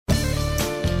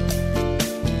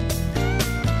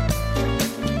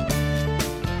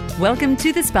Welcome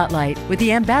to The Spotlight with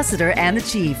the Ambassador and the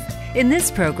Chief. In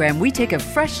this program, we take a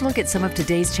fresh look at some of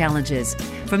today's challenges,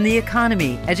 from the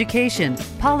economy, education,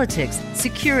 politics,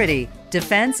 security,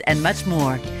 defense, and much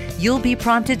more. You'll be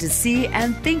prompted to see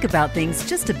and think about things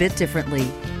just a bit differently.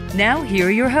 Now, here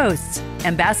are your hosts,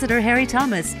 Ambassador Harry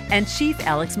Thomas and Chief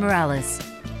Alex Morales.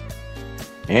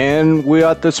 And we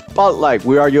are at The Spotlight.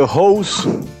 We are your hosts.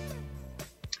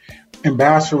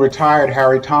 Ambassador retired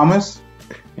Harry Thomas.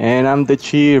 And I'm the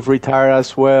Chief, retired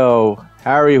as well.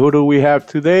 Harry, who do we have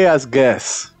today as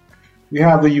guests? We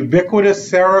have the ubiquitous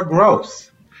Sara Gross,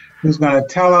 who's going to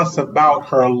tell us about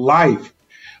her life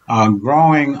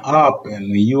growing up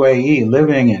in the UAE,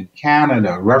 living in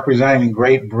Canada, representing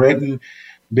Great Britain,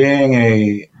 being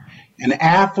an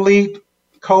athlete,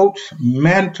 coach,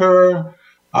 mentor,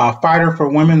 fighter for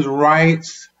women's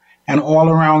rights, and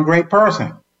all-around great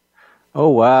person. Oh,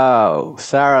 wow.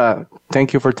 Sara,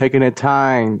 thank you for taking the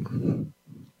time.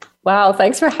 Wow,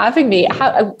 thanks for having me.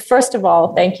 First of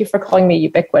all, thank you for calling me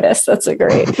ubiquitous. That's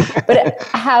great. But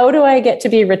how do I get to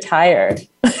be retired?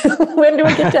 When do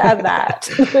I get to add that?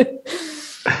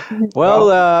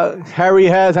 Well, Harry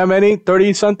has how many?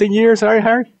 30-something years,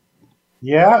 Harry?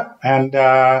 Yeah, and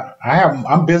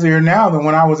I'm busier now than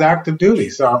when I was active duty.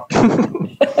 So,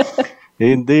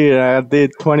 indeed, I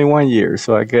did 21 years.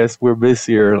 So I guess we're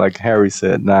busier, like Harry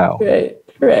said now.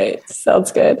 Right.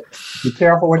 Sounds good. Be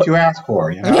careful what you ask for,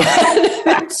 you know?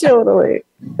 Totally.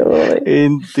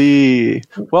 Indeed.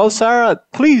 Well, Sara,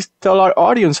 please tell our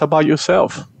audience about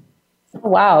yourself.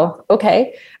 Wow.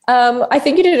 Okay. I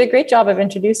think you did a great job of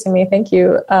introducing me. Thank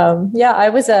you. I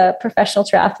was a professional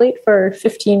triathlete for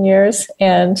 15 years.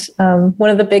 And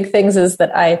one of the big things is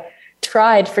that I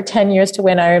tried for 10 years to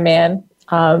win Ironman.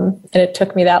 And it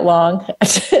took me that long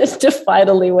to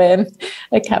finally win.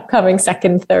 I kept coming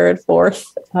second, third,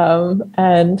 fourth,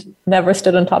 and never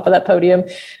stood on top of that podium.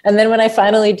 And then when I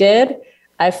finally did,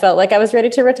 I felt like I was ready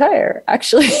to retire,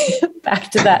 actually,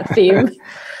 back to that theme.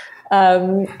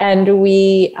 And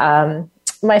we,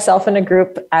 myself and a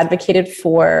group, advocated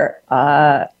for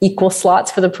equal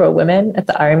slots for the pro women at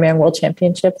the Ironman World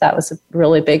Championship. That was a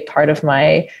really big part of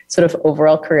my sort of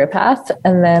overall career path.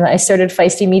 And then I started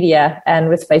Feisty Media. And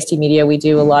with Feisty Media, we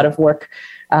do a lot of work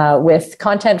with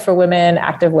content for women,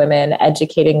 active women,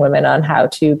 educating women on how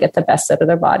to get the best out of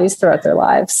their bodies throughout their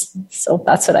lives. So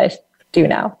that's what I do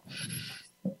now.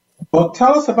 Well,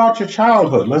 tell us about your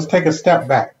childhood. Let's take a step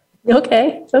back.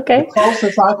 Okay. The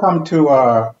closest I come to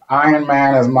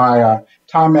Ironman is my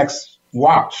Timex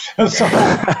watch. But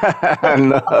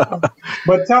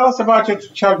tell us about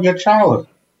your childhood.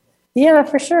 Yeah,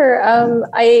 for sure.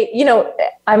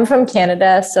 I'm from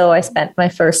Canada, so I spent my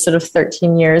first sort of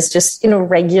 13 years just in a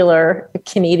regular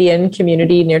Canadian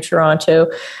community near Toronto.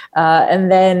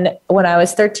 And then when I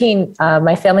was 13,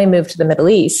 my family moved to the Middle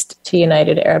East, to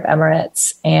United Arab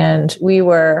Emirates. And we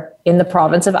were in the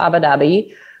province of Abu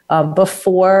Dhabi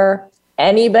before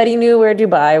anybody knew where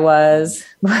Dubai was,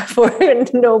 before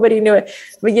nobody knew it.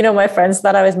 But, my friends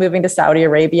thought I was moving to Saudi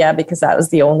Arabia because that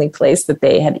was the only place that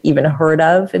they had even heard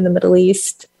of in the Middle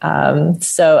East. And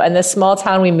the small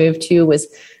town we moved to was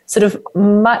sort of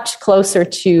much closer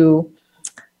to,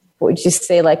 what would you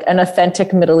say, like an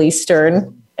authentic Middle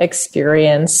Eastern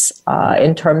experience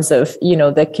in terms of,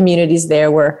 the communities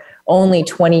there were only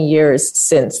 20 years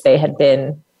since they had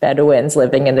been Bedouins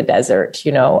living in the desert,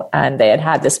 and they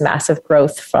had this massive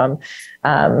growth from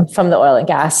the oil and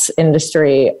gas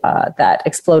industry that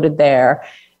exploded there.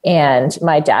 And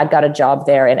my dad got a job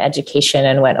there in education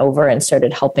and went over and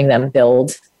started helping them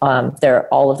build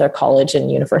all of their college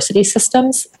and university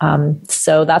systems.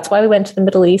 So that's why we went to the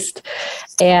Middle East.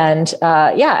 And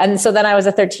and so then I was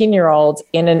a 13-year-old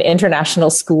in an international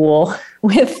school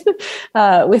with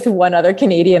one other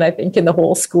Canadian, I think, in the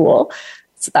whole school.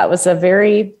 So that was a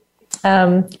very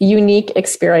unique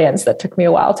experience that took me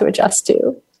a while to adjust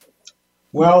to.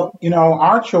 Well,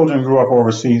 our children grew up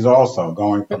overseas also,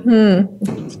 going from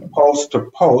post to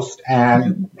post,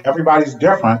 and everybody's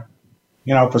different.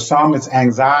 For some it's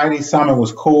anxiety, some it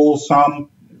was cool, some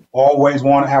always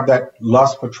want to have that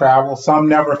lust for travel, some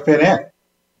never fit in.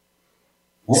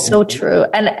 So true.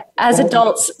 And as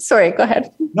adults, sorry, go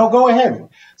ahead. No, go ahead.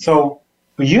 So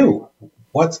for you,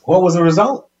 what was the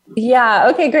result? Yeah.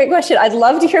 Okay. Great question. I'd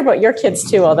love to hear about your kids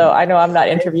too, although I know I'm not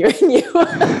interviewing you.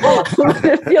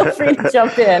 Feel free to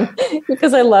jump in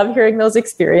because I love hearing those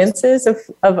experiences of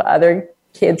other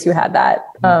kids who had that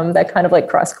kind of like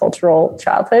cross-cultural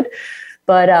childhood.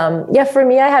 But for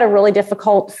me, I had a really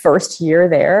difficult first year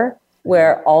there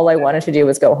where all I wanted to do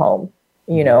was go home.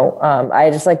 I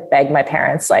just begged my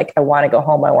parents, I want to go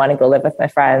home. I want to go live with my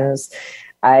friends.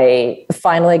 I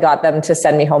finally got them to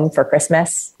send me home for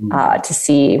Christmas to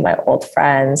see my old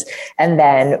friends. And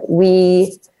then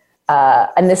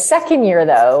in the second year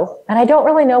though, and I don't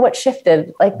really know what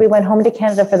shifted, like we went home to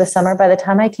Canada for the summer. By the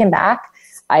time I came back,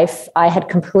 I had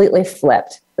completely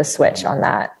flipped the switch on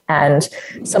that. And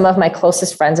some of my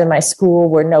closest friends in my school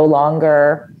were no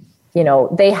longer,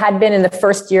 they had been in the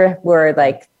first year were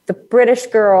like the British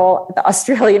girl, the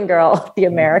Australian girl, the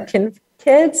American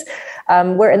kids.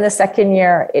 Where in the second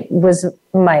year, it was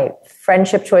my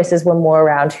friendship choices were more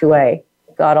around who I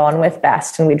got on with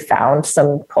best, and we'd found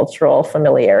some cultural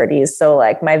familiarities. So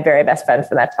like my very best friend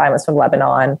from that time was from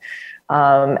Lebanon.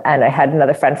 And I had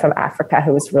another friend from Africa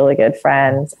who was really good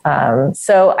friends.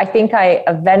 So I think I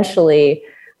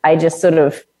just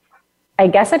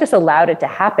allowed it to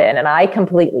happen, and I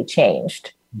completely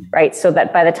changed, right? So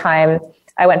that by the time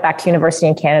I went back to university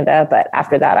in Canada, but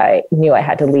after that, I knew I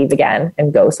had to leave again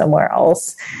and go somewhere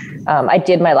else. I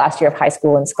did my last year of high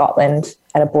school in Scotland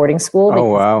at a boarding school.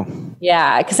 Oh, wow.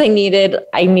 Yeah, because I needed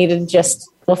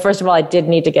first of all, I did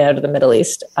need to get out of the Middle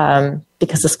East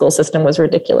because the school system was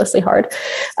ridiculously hard.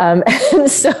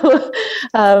 So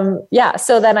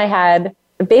then I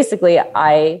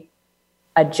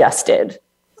adjusted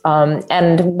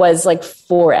and was like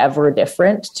forever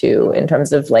different too, in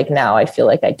terms of like now I feel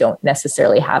like I don't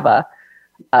necessarily have a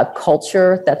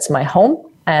culture that's my home,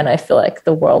 and I feel like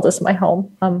the world is my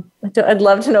home. I'd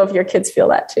love to know if your kids feel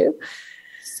that too.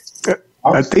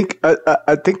 I think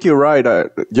you're right.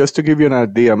 Just to give you an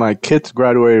idea, my kids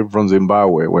graduated from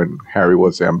Zimbabwe when Harry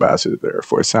was the ambassador there,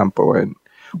 for example. And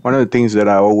one of the things that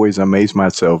I always amaze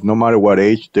myself, no matter what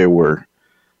age they were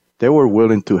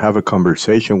willing to have a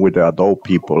conversation with the adult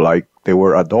people, like they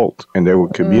were adult, and they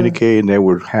would communicate, and they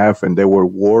would and they were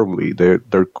worldly. They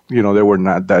were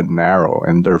not that narrow,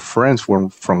 and their friends were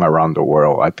from around the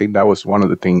world. I think that was one of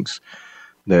the things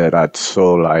that I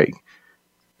saw like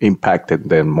impacted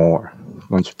them more.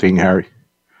 Don't you think, Harry?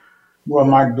 Well,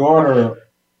 my daughter,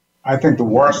 I think the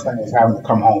worst thing is having to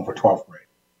come home for 12th grade.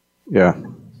 Yeah.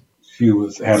 She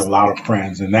had a lot of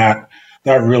friends, and that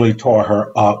really tore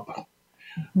her up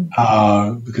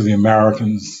because the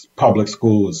Americans' public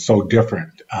school is so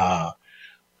different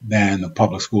than the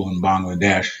public school in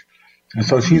Bangladesh. And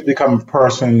so she's become a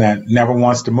person that never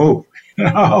wants to move,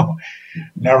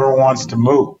 never wants to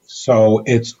move. So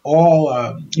it's all,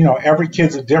 every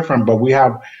kid's different, but we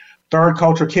have third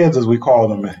culture kids, as we call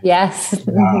them. Yes.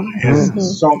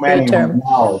 There's so many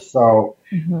now. So,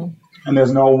 and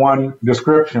there's no one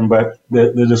description, but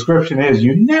the description is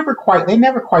they never quite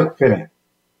fit in.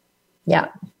 Yeah,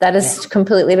 that has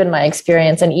completely been my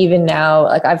experience. And even now,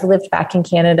 like I've lived back in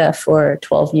Canada for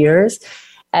 12 years.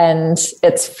 And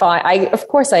it's fine. I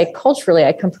culturally,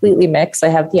 I completely mix. I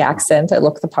have the accent. I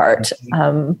look the part.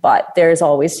 But there's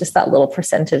always just that little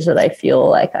percentage that I feel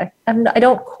like I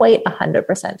don't quite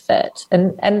 100% fit.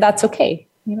 And that's okay,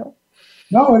 No,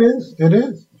 it is. It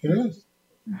is.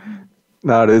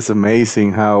 No, it is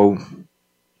amazing how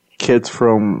kids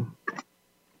from,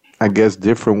 I guess,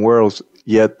 different worlds,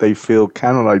 yet they feel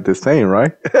kind of like the same,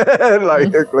 right?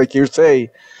 like you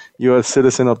say, you're a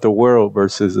citizen of the world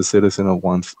versus a citizen of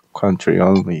one country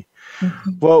only.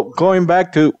 Mm-hmm. Well, going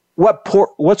back to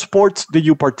what sports did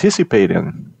you participate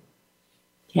in?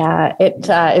 Yeah, it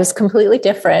was completely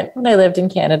different when I lived in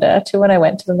Canada to when I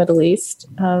went to the Middle East.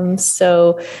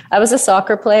 So I was a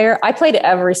soccer player. I played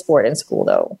every sport in school,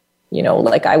 though.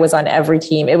 Like I was on every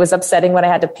team. It was upsetting when I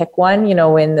had to pick one,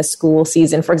 in the school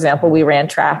season. For example, we ran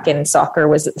track and soccer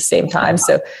was at the same time.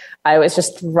 So I was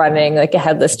just running like a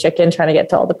headless chicken trying to get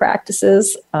to all the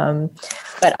practices.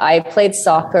 But I played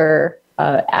soccer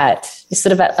on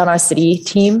our city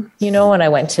team, and I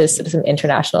went to sort of some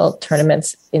international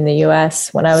tournaments in the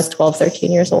US when I was 12,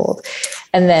 13 years old.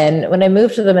 And then when I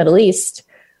moved to the Middle East,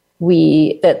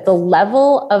 the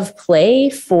level of play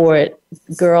for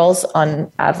girls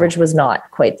on average was not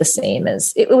quite the same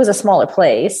as it was a smaller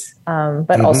place,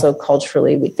 but also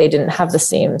culturally, they didn't have the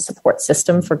same support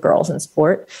system for girls in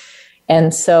sport.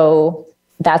 And so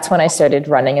that's when I started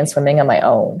running and swimming on my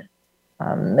own.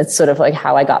 It's sort of like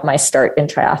how I got my start in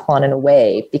triathlon in a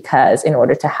way, because in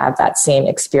order to have that same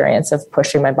experience of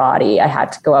pushing my body, I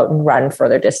had to go out and run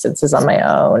further distances on my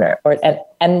own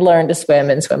and learn to swim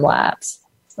and swim laps.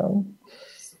 So.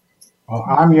 Well,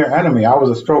 I'm your enemy. I was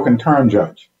a stroke and turn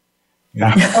judge.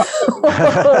 Yeah.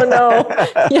 Oh, no.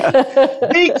 Yeah.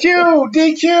 DQ.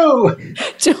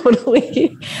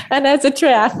 Totally. And as a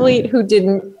triathlete who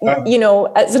didn't,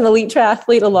 as an elite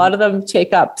triathlete, a lot of them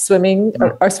take up swimming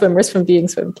or are swimmers from being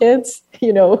swim kids,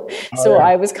 So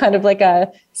I was kind of like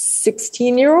a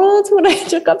 16-year-old when I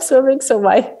took up swimming. So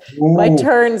my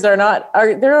turns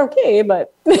they're okay,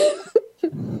 but.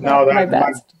 No, my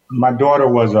best. My daughter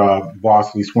was a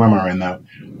varsity swimmer, and the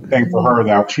thing for her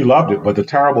that she loved it. But the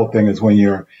terrible thing is when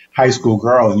you're a high school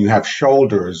girl and you have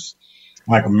shoulders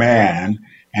like a man,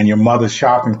 and your mother's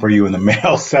shopping for you in the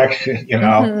male section, you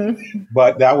know. Mm-hmm.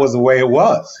 But that was the way it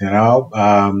was, you know.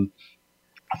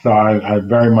 So I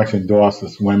very much endorse the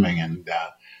swimming, and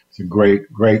it's a great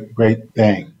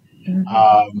thing.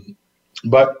 Mm-hmm.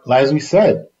 But as we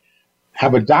said,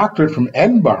 have a doctorate from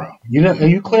Edinburgh. You know,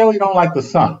 you clearly don't like the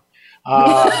sun.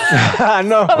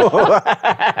 No.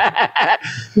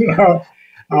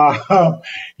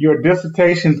 Your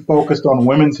dissertation focused on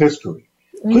women's history.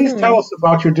 Please tell us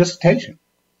about your dissertation.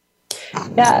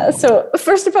 Yeah, so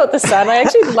first about the sun, I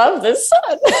actually love the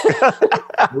sun.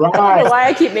 Right. I don't know why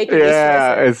I keep making this.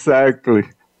 Yeah, exactly.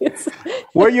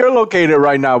 Where you're located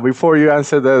right now, before you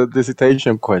answer the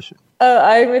dissertation question?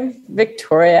 I'm in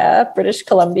Victoria, British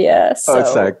Columbia. So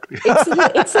exactly.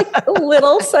 it's like a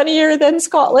little sunnier than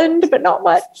Scotland, but not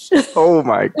much. Oh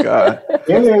my God!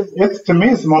 It's to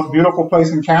me, it's the most beautiful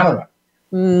place in Canada.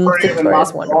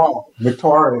 Victoria's wonderful.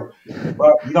 Victoria,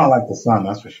 but you don't like the sun,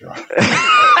 that's for sure.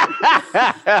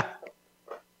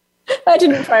 I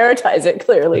didn't prioritize it,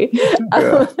 clearly.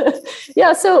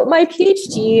 So my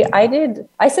PhD,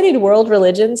 I studied world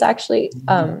religions, actually,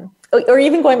 or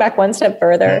even going back one step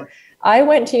further. I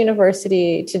went to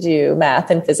university to do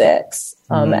math and physics.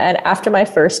 And after my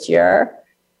first year,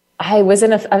 I was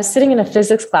sitting in a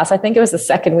physics class. I think it was the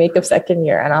second week of second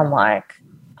year. And I'm like,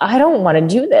 I don't want to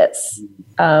do this.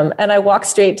 And I walked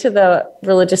straight to the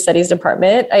religious studies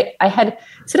department. I had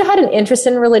sort of had an interest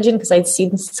in religion because I'd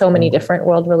seen so many different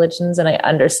world religions, and I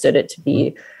understood it to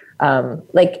be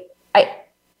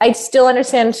I still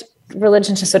understand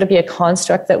religion to sort of be a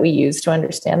construct that we use to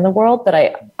understand the world, but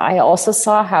I also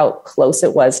saw how close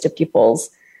it was to people's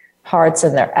hearts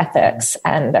and their ethics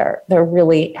and their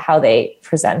really how they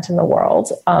present in the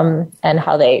world, and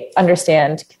how they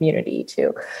understand community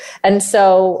too. And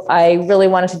so I really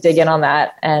wanted to dig in on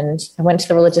that, and I went to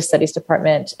the religious studies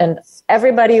department, and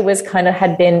everybody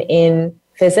had been in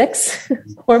physics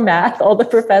or math, all the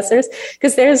professors,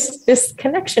 because there's this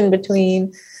connection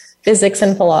between physics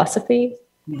and philosophy,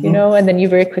 you know, and then you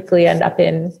very quickly end up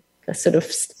in a sort of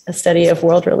a study of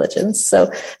world religions.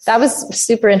 So that was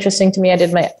super interesting to me. I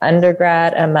did my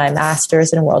undergrad and my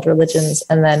master's in world religions.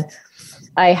 And then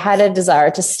I had a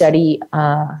desire to study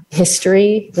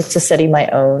history, to study my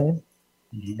own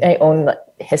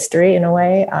history in a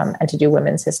way, and to do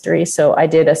women's history. So I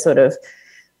did a sort of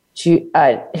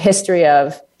history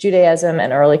of Judaism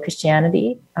and early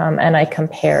Christianity. And I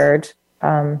compared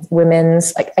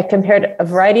I compared a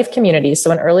variety of communities.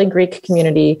 So an early Greek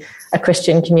community, a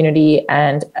Christian community,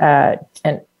 and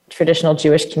traditional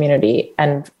Jewish community,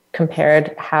 and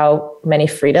compared how many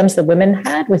freedoms the women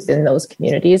had within those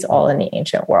communities, all in the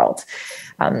ancient world.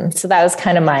 So that was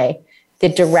kind of the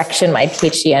direction my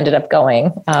PhD ended up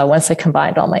going once I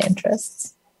combined all my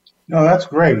interests. No, that's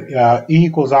great. E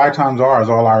equals I times R is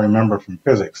all I remember from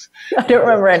physics. I don't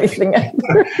remember anything.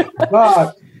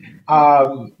 But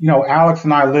Alex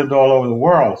and I lived all over the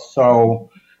world. So,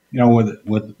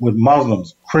 with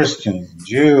Muslims, Christians,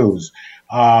 Jews,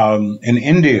 in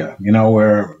India,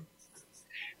 where it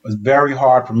was very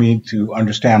hard for me to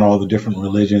understand all the different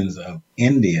religions of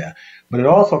India. But it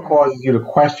also causes you to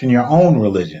question your own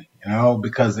religion,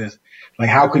 because it's like,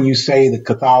 how can you say that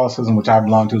Catholicism, which I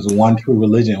belong to, is the one true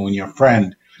religion when your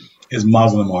friend is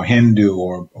Muslim or Hindu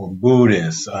or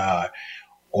Buddhist,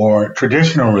 or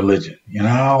traditional religion,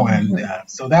 and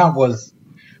so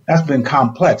that's been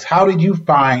complex. How did you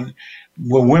find,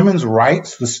 were women's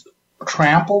rights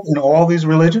trampled in all these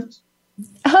religions?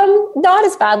 Not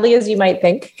as badly as you might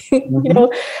think.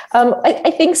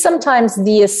 I think sometimes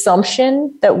the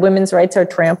assumption that women's rights are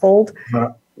trampled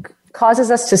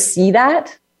causes us to see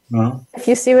that. If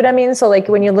you see what I mean. So like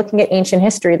when you're looking at ancient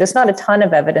history, there's not a ton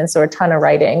of evidence or a ton of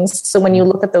writings. So when you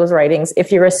look at those writings,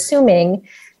 if you're assuming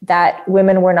that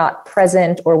women were not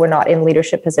present or were not in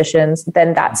leadership positions,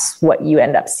 then that's what you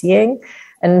end up seeing.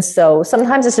 And so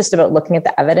sometimes it's just about looking at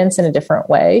the evidence in a different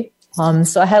way.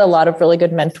 So I had a lot of really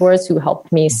good mentors who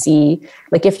helped me see,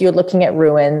 like, if you're looking at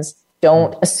ruins,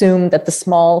 don't assume that the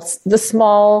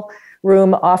small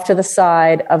room off to the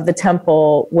side of the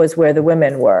temple was where the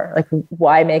women were. Like,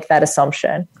 why make that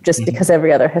assumption just because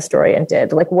every other historian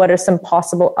did? Like, what are some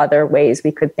possible other ways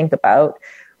we could think about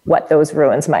what those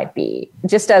ruins might be?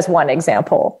 Just as one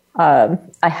example. I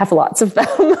have lots of them.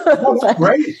 Oh, that's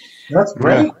great. That's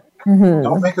great. Mm-hmm.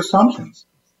 Don't make assumptions.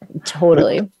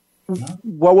 Totally.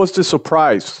 What was the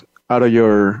surprise out of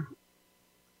your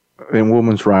in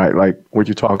women's rights? Like, what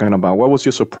you're talking about? What was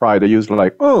your surprise that you was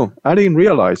like, oh, I didn't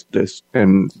realize this,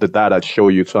 and the data show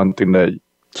you something that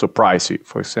surprise you,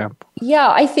 for example?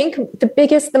 Yeah, I think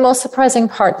the most surprising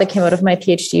part that came out of my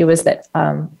PhD was that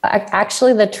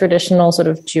actually the traditional sort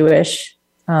of Jewish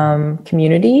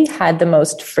community had the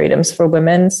most freedoms for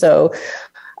women. So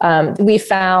we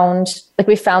found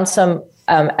some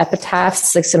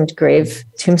epitaphs, like some grave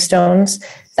tombstones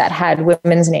that had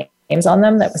women's names on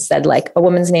them that was said like a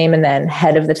woman's name and then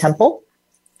head of the temple.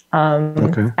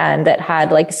 And that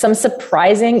had like some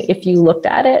surprising, if you looked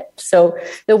at it. So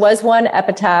there was one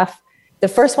epitaph, the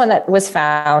first one that was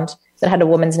found that had a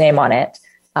woman's name on it.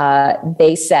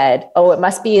 They said, oh, it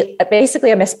must be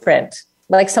basically a misprint.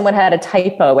 Like someone had a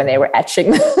typo when they were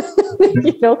etching,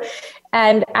 you know,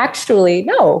 and actually,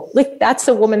 no, like that's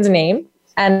a woman's name.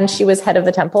 And she was head of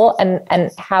the temple. And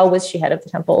how was she head of the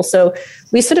temple? So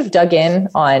we sort of dug in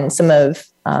on some of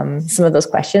those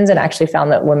questions and actually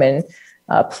found that women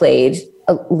played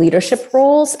leadership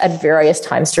roles at various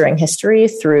times during history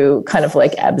through kind of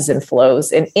like ebbs and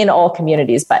flows in all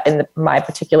communities. But in my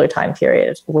particular time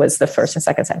period was the 1st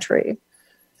and 2nd century.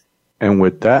 And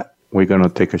with that, we're going to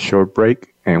take a short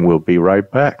break and we'll be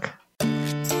right back.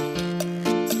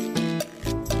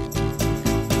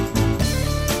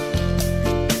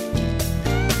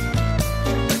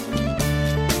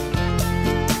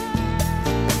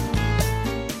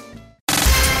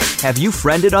 Have you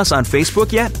friended us on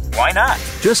Facebook yet? Why not?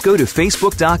 Just go to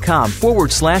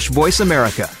facebook.com/Voice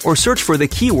America or search for the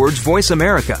keywords Voice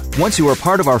America. Once you are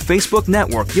part of our Facebook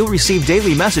network, you'll receive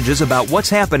daily messages about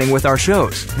what's happening with our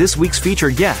shows, this week's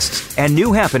featured guests, and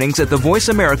new happenings at the Voice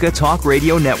America Talk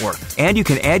Radio Network. And you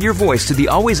can add your voice to the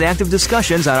always active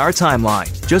discussions on our timeline.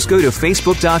 Just go to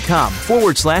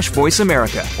facebook.com/Voice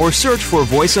America or search for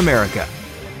Voice America.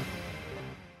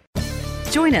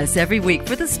 Join us every week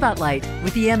for the Spotlight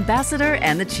with the Ambassador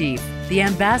and the Chief. The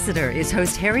Ambassador is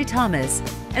host Harry Thomas,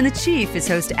 and the Chief is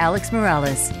host Alex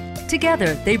Morales.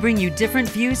 Together, they bring you different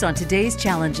views on today's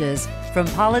challenges, from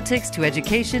politics to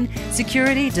education,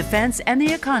 security, defense, and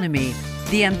the economy.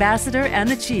 The Ambassador and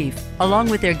the Chief, along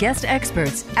with their guest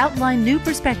experts, outline new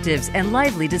perspectives and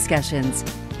lively discussions.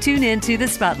 Tune in to the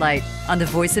Spotlight on the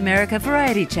Voice America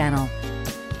Variety Channel.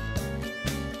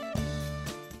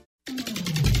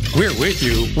 We're with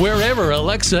you wherever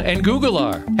Alexa and Google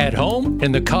are. At home,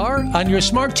 in the car, on your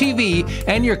smart TV,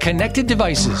 and your connected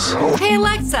devices. Hey,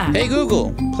 Alexa. Hey,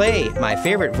 Google. Play my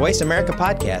favorite Voice America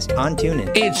podcast on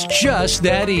TuneIn. It's just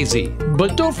that easy.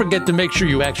 But don't forget to make sure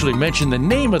you actually mention the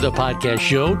name of the podcast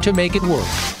show to make it work.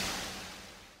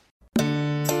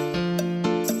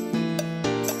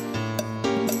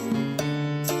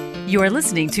 You are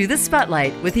listening to The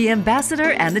Spotlight with the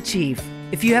Ambassador and the Chief.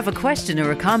 If you have a question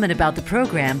or a comment about the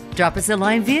program, drop us a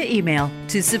line via email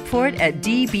to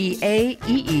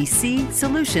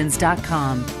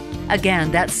support@dbaeecsolutions.com.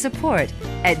 Again, that's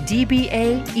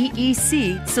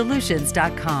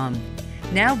support@dbaeecsolutions.com.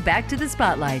 Now back to the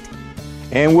Spotlight.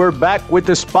 And we're back with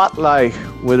the Spotlight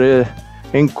with the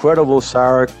incredible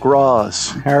Sara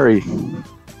Gross. Harry.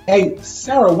 Hey,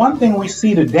 Sarah, one thing we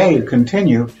see today to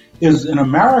continue is in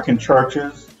American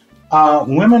churches,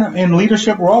 women in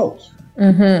leadership roles.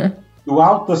 Mm-hmm.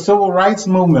 Throughout the civil rights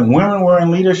movement, women were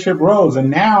in leadership roles. And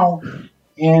now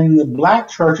in the black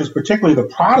churches, particularly the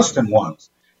Protestant ones,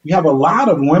 you have a lot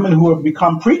of women who have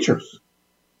become preachers.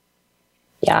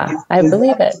 Yeah, I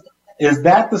believe it. Is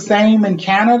that the same in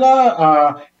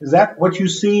Canada? Is that what you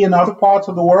see in other parts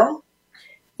of the world?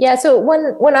 Yeah, so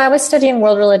when I was studying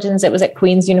world religions, it was at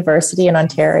Queen's University in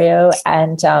Ontario,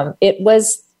 and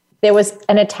there was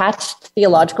an attached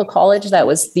theological college that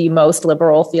was the most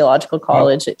liberal theological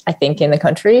college, I think, in the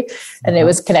country. And it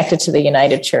was connected to the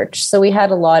United Church. So we had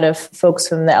a lot of folks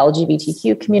from the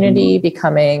LGBTQ community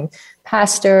becoming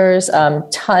pastors,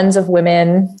 tons of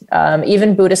women,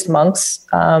 even Buddhist monks,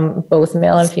 both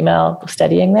male and female,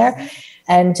 studying there.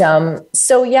 And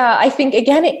so, yeah, I think,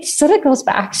 again, it sort of goes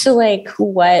back to like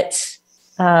what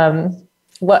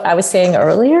I was saying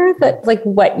earlier, that like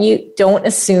what you don't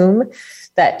assume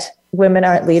that women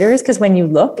aren't leaders, because when you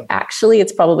look, actually,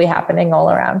 it's probably happening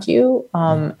all around you.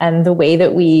 And the way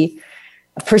that we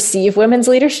perceive women's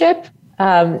leadership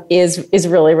is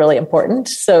really, really important.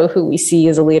 So who we see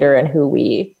as a leader and who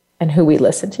we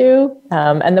listen to.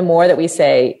 And the more that we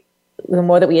say, the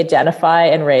more that we identify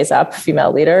and raise up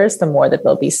female leaders, the more that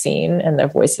they'll be seen and their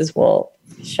voices will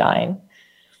shine.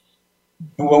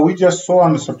 Well, we just saw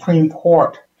in the Supreme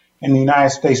Court in the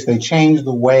United States, they changed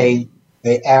the way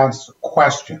they ask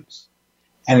questions.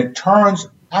 And it turns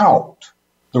out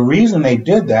the reason they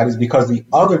did that is because the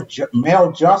other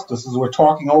male justices were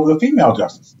talking over the female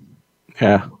justices.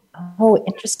 Yeah. Oh,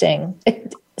 interesting.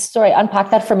 Sorry,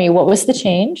 unpack that for me. What was the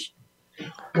change?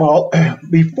 Well,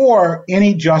 before,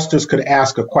 any justice could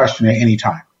ask a question at any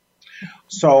time.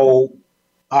 So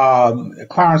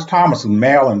Clarence Thomas,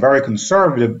 male and very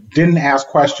conservative, didn't ask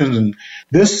questions. And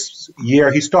this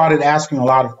year he started asking a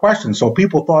lot of questions. So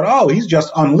people thought, oh, he's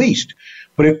just unleashed.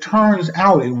 But it turns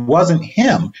out it wasn't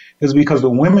him. It's because the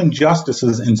women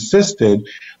justices insisted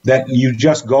that you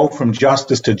just go from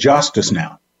justice to justice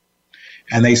now.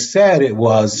 And they said it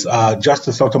was,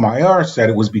 Justice Sotomayor said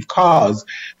it was because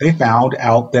they found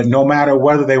out that no matter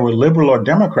whether they were liberal or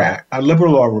Democrat,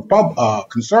 liberal or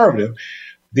conservative,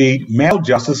 the male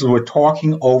justices were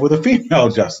talking over the female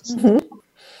justices. Mm-hmm.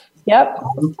 Yep,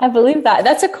 I believe that.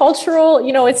 That's a cultural,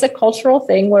 it's a cultural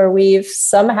thing where we've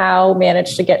somehow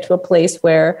managed to get to a place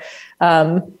where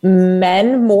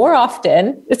men more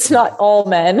often, it's not all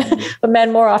men, but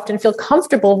men more often feel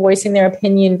comfortable voicing their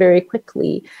opinion very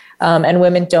quickly. And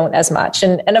women don't as much.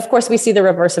 And of course, we see the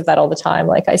reverse of that all the time.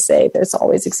 Like I say, there's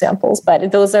always examples, but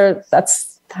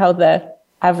that's how the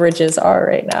averages are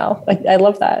right now. I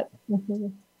love that. Mm-hmm.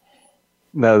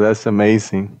 No, that's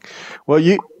amazing. Well,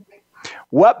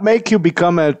 what make you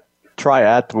become a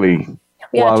triathlete?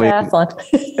 Yeah,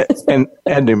 triathlon. In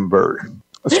Edinburgh,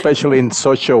 especially in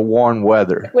such a warm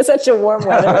weather. With such a warm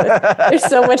weather. There's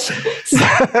so much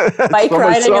bike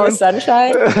riding in the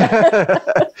sunshine.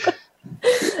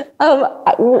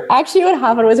 Actually, what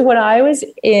happened was when I was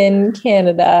in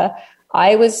Canada,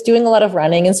 I was doing a lot of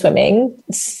running and swimming,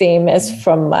 same as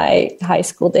from my high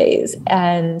school days.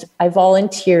 And I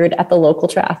volunteered at the local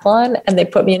triathlon, and they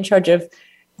put me in charge of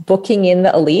booking in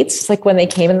the elites. Like when they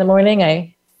came in the morning,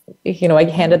 I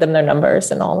handed them their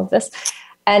numbers and all of this.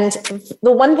 And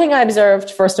the one thing I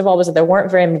observed, first of all, was that there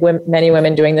weren't very many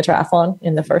women doing the triathlon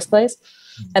in the first place.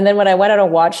 And then when I went out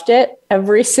and watched it,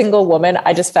 every single woman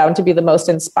I just found to be the most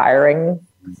inspiring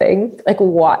thing. Like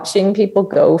watching people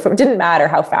go from, it didn't matter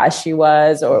how fast she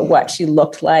was or what she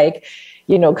looked like,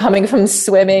 coming from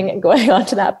swimming and going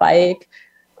onto that bike.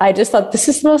 I just thought, this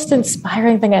is the most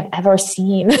inspiring thing I've ever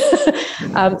seen.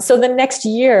 So the next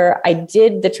year I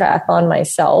did the triathlon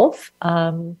myself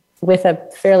with a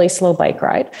fairly slow bike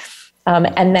ride.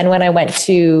 And then when I went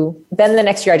then the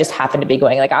next year I just happened to be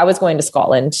going, I was going to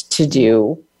Scotland to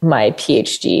do my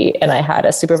PhD, and I had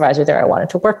a supervisor there I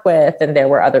wanted to work with, and there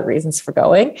were other reasons for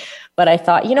going. But I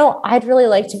thought, I'd really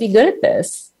like to be good at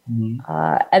this.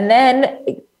 Mm-hmm. And then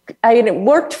it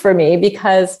worked for me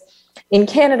because in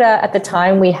Canada at the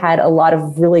time, we had a lot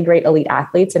of really great elite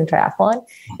athletes in triathlon.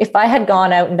 If I had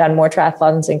gone out and done more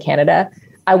triathlons in Canada,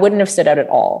 I wouldn't have stood out at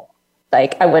all.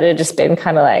 I would have just been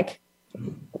kind of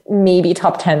maybe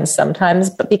top 10 sometimes.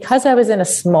 But because I was in a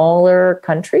smaller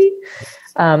country,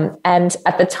 and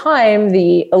at the time,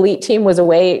 the elite team was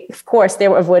away. Of course, they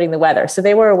were avoiding the weather. So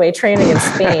they were away training in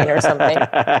Spain or something.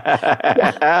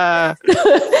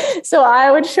 So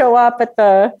I would show up at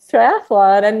the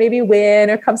triathlon and maybe win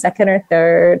or come second or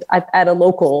third at a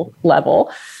local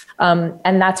level.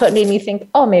 And that's what made me think,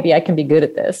 oh, maybe I can be good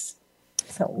at this.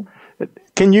 So,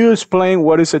 can you explain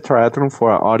what is a triathlon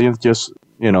for our audience? Just,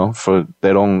 for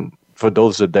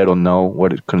those that they don't know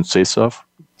what it consists of?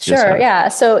 Sure, yeah.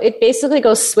 So it basically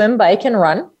goes swim, bike, and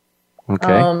run.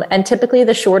 Okay. And typically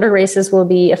the shorter races will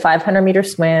be a 500-meter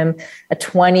swim, a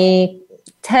 10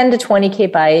 to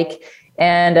 20K bike,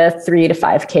 and a 3 to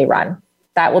 5K run.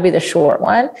 That will be the short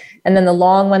one. And then the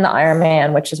long one, the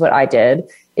Ironman, which is what I did,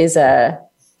 I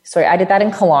did that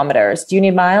in kilometers. Do you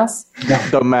need miles? No,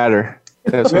 don't matter.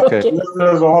 That's okay.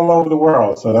 Listeners all over the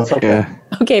world, so that's okay. Yeah.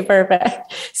 Okay,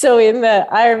 perfect. So in the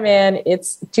Ironman,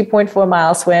 it's 2.4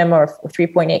 mile swim or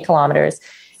 3.8 kilometers.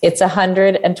 It's a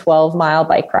 112-mile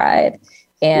bike ride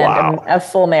and a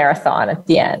full marathon at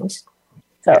the end.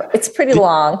 So it's pretty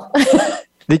long.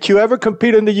 Did you ever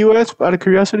compete in the U.S., out of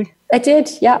curiosity? I did,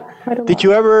 yeah. Did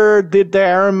you ever did the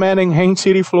Ironman in Haines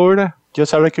City, Florida?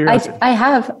 Just out of curiosity. I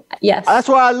have, yes. That's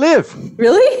where I live.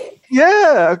 Really?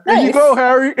 Yeah, there you go,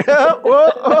 Harry.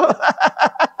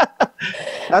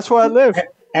 That's where I live.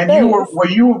 And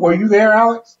you were you there,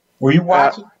 Alex? Were you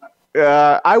watching?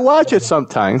 I watch it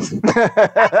sometimes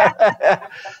because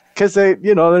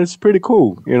it's pretty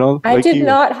cool. I did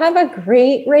not have a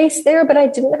great race there, but I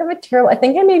didn't have a terrible. I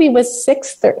think I maybe was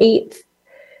 6th or 8th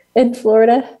in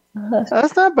Florida.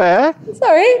 That's not bad.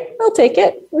 Sorry, I'll take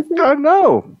it. I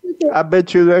know. I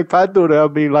bet you if I do that, I'll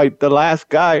be like the last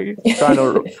guy trying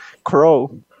to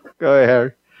crow. Go ahead,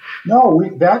 Harry. No,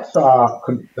 that's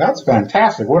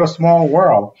fantastic. What a small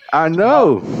world. I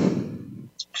know.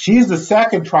 She's the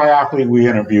second triathlete we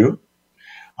interviewed.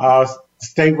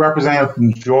 state representative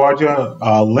from Georgia,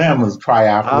 Lim, is a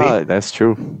triathlete. That's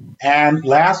true. And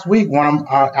last week,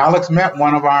 Alex met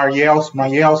one of my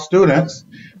Yale students,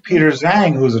 Peter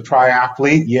Zhang, who's a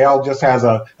triathlete. Yale just has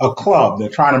a club. They're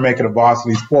trying to make it a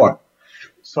varsity sport.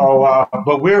 So,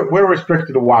 but we're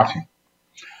restricted to watching.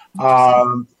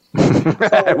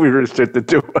 We restricted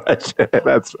too much.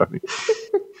 That's funny.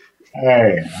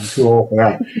 Hey, I'm too old for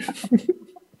that.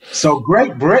 So,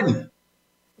 Great Britain.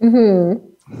 Mm-hmm.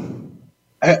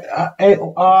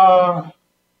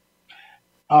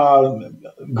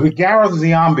 Gareth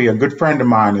Ziambi, a good friend of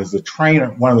mine, is the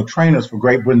trainer, one of the trainers for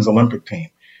Great Britain's Olympic team.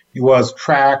 He was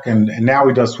track, and now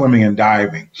he does swimming and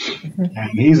diving. Mm-hmm.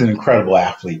 And he's an incredible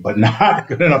athlete, but not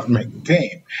good enough to make the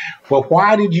team. But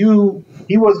why did you?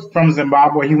 He was from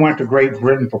Zimbabwe. He went to Great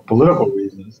Britain for political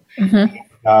reasons.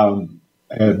 Mm-hmm.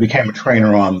 Became a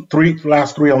trainer on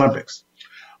last three Olympics.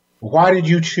 Why did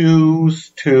you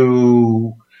choose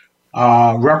to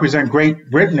represent Great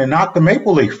Britain and not the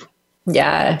Maple Leaf?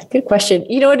 Yeah, good question.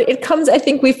 You know, it comes, I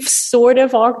think we've sort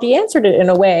of already answered it in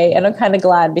a way, and I'm kind of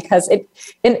glad because it,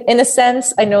 in a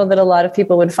sense, I know that a lot of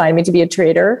people would find me to be a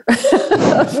traitor,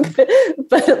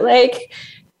 but like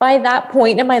by that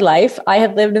point in my life, I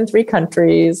had lived in 3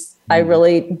 countries. I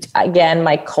really, again,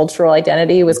 my cultural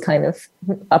identity was kind of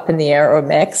up in the air or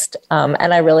mixed.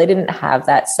 And I really didn't have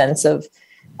that sense of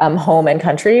home and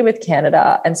country with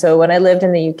Canada. And so when I lived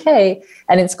in the UK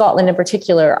and in Scotland in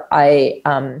particular, I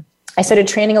started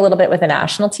training a little bit with a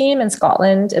national team in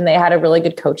Scotland, and they had a really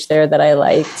good coach there that I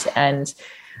liked. And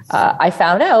I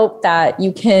found out that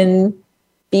you can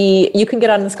get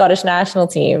on the Scottish national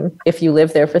team if you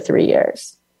live there for 3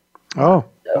 years. Oh.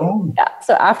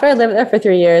 So after I lived there for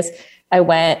 3 years, I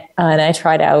went and I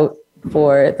tried out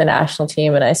for the national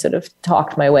team, and I sort of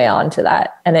talked my way onto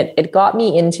that. And it got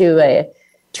me into a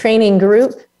training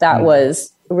group that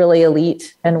was really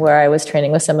elite and where I was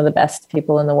training with some of the best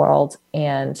people in the world.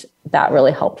 And that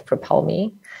really helped propel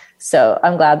me. So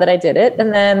I'm glad that I did it.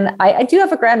 And then I do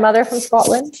have a grandmother from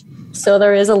Scotland. So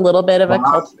there is a little bit of a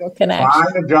cultural connection.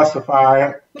 Trying to justify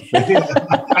it.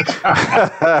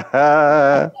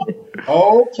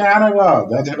 Oh, Canada.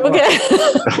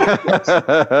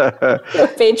 So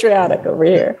patriotic over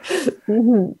here.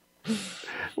 Mm-hmm.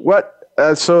 What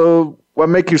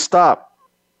made you stop?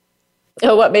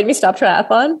 Oh, what made me stop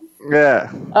triathlon?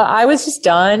 Yeah. I was just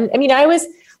done. I mean, I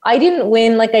didn't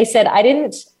win. Like I said,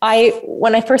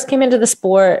 when I first came into the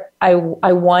sport, I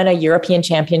won a European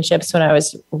Championships when I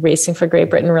was racing for Great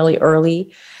Britain really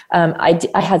early. I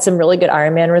had some really good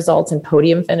Ironman results and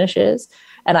podium finishes.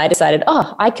 And I decided,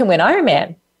 I can win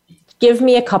Ironman. Give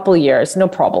me a couple years, no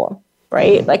problem.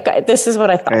 Right? Like, this is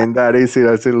what I thought. Ain't that easy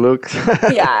as it looks.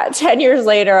 Yeah. 10 years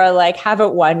later, I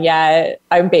haven't won yet.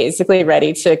 I'm basically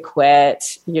ready to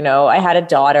quit. You know, I had a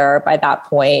daughter by that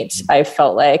point. I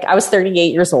felt like I was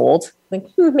 38 years old. Like,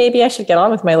 maybe I should get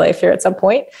on with my life here at some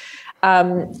point.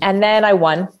 And then I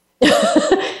won.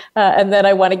 And then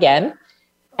I won again.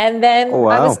 And then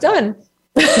I was done.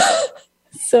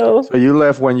 So you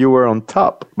left when you were on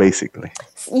top, basically.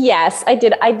 Yes, I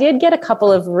did. I did get a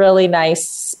couple of really nice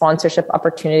sponsorship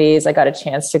opportunities. I got a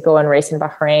chance to go and race in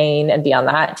Bahrain and be on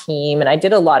that team. And I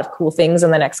did a lot of cool things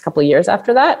in the next couple of years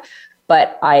after that.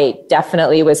 But I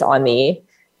definitely was on the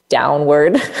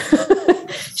downward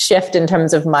shift in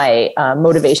terms of my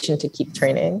motivation to keep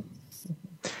training.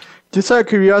 Just out of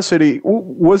curiosity,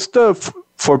 what's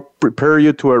for prepare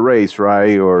you to a race,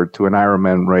 right? Or to an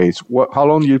Ironman race? How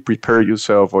long do you prepare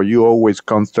yourself? Or you always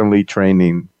constantly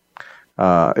training?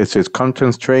 Is it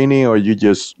constant training, or you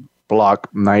just block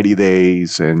 90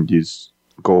 days and just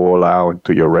go all out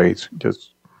to your race?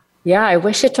 Yeah, I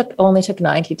wish it only took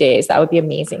 90 days. That would be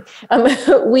amazing.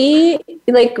 We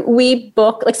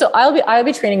book, so I'll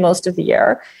be training most of the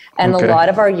year, and a lot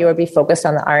of our year would be focused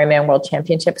on the Ironman World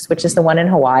Championships, which is the one in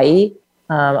Hawaii,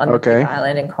 on the big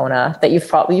island in Kona that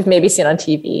you've maybe seen on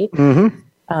TV.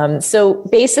 Mm-hmm. So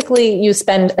basically, you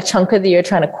spend a chunk of the year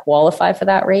trying to qualify for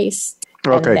that race.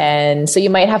 Okay. And then, so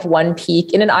you might have one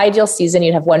peak. In an ideal season,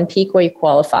 you'd have one peak where you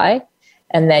qualify,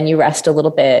 and then you rest a little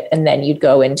bit, and then you'd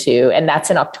go and that's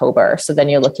in October. So then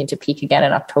you're looking to peak again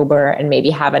in October and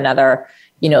maybe have another,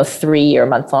 3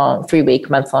 week,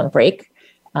 month long break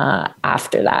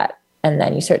after that. And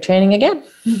then you start training again.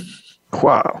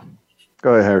 Wow.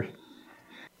 Go ahead, Harry.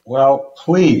 Well,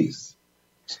 please,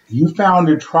 you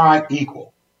founded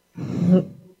Tri-Equal. Mm-hmm.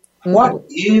 What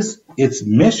is its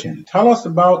mission? Tell us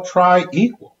about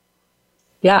Tri-Equal.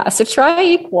 Yeah, so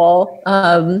Tri-Equal,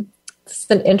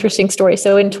 it's an interesting story.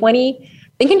 So in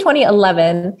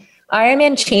 2011,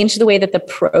 Ironman changed the way that the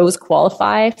pros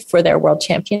qualify for their world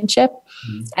championship.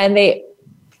 Mm-hmm. And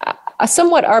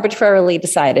somewhat arbitrarily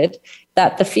decided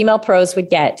that the female pros would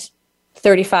get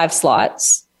 35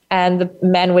 slots and the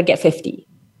men would get 50.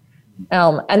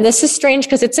 And this is strange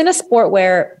because it's in a sport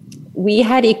where we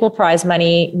had equal prize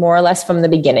money more or less from the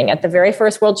beginning. At the very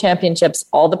first World Championships,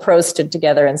 all the pros stood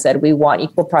together and said, we want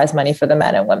equal prize money for the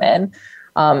men and women.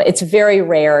 It's very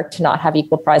rare to not have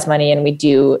equal prize money, and we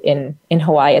do in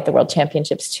Hawaii at the World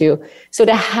Championships too. So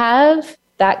to have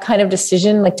that kind of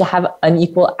decision, like to have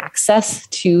unequal access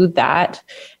to that,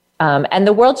 and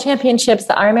the World Championships,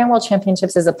 the Ironman World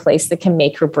Championships is a place that can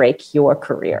make or break your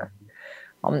career.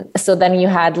 So then you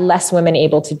had less women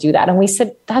able to do that. And we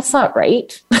said, that's not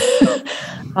right.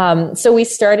 So we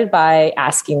started by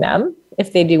asking them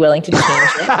if they'd be willing to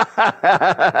change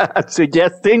it.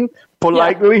 Suggesting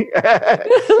politely. Yeah.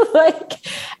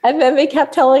 And then they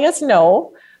kept telling us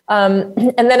no. And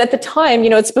then at the time,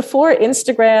 it's before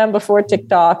Instagram, before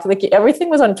TikTok, like everything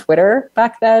was on Twitter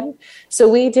back then. So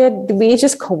we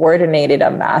just coordinated a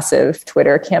massive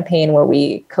Twitter campaign where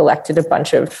we collected a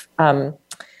bunch of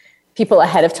people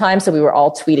ahead of time. So we were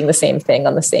all tweeting the same thing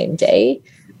on the same day.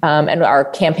 And our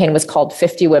campaign was called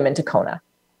 50 Women to Kona.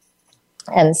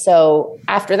 And so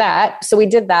after that, so we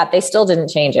did that. They still didn't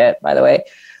change it, by the way.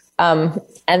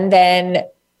 And then...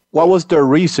 What was the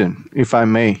reason, if I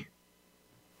may?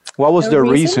 What was the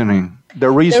reasoning?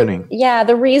 The reasoning.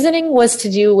 The reasoning was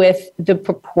to do with the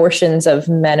proportions of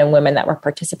men and women that were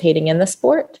participating in the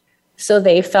sport. So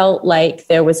they felt like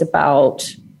there was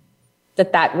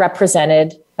that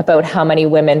represented about how many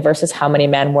women versus how many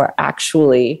men were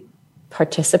actually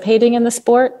participating in the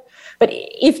sport. But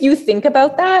if you think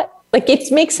about that, like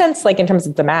it makes sense, like in terms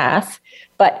of the math.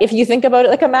 But if you think about it,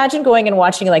 like imagine going and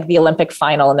watching like the Olympic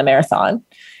final in the marathon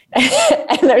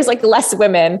and there's like less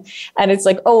women. And it's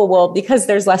like, oh, well, because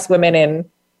there's less women in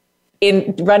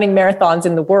running marathons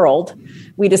in the world,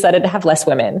 we decided to have less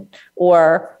women.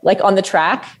 Or like on the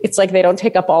track, it's like they don't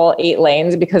take up all 8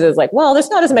 lanes because it's like, well, there's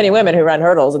not as many women who run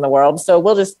hurdles in the world, so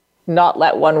we'll just not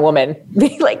let one woman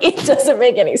be like, it doesn't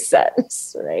make any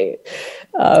sense, right?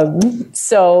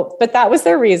 But that was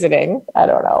their reasoning. I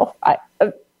don't know.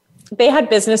 They had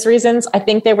business reasons. I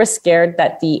think they were scared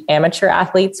that the amateur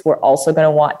athletes were also going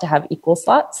to want to have equal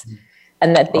slots,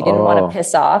 and that they didn't want to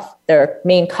piss off their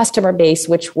main customer base,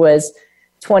 which was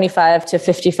 25 to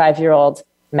 55-year-old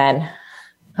men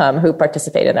who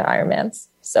participate in their Ironmans.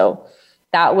 So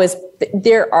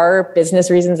there are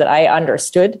business reasons that I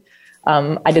understood.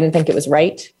 I didn't think it was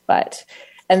right,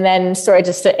 and then, sorry,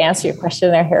 just to answer your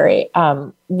question there, Harry,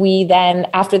 we then,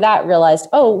 after that, realized,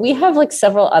 we have like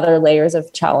several other layers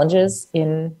of challenges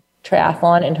in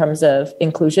triathlon in terms of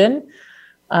inclusion.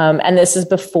 And this is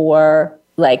before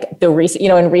like the recent,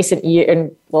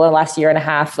 in the last year and a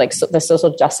half, like the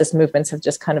social justice movements have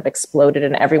just kind of exploded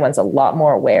and everyone's a lot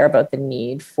more aware about the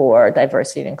need for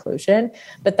diversity and inclusion.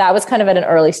 But that was kind of at an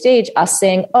early stage, us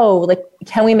saying,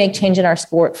 can we make change in our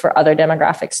sport for other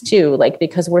demographics too? Like,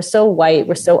 because we're so white,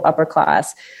 we're so upper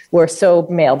class, we're so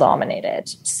male dominated.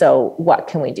 So what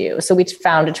can we do? So we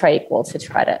founded Tri-Equal to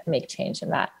try to make change in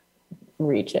that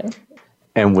region.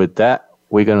 And with that,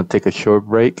 we're going to take a short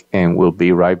break and we'll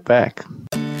be right back.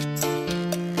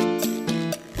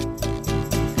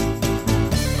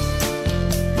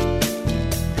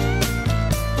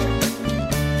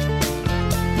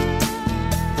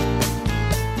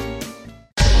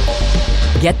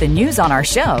 Get the news on our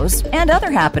shows and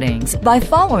other happenings by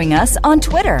following us on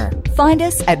Twitter. Find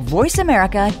us at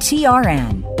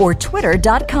VoiceAmericaTRN or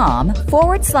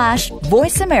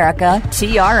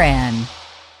twitter.com/VoiceAmericaTRN.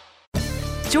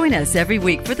 Join us every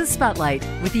week for the Spotlight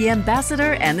with the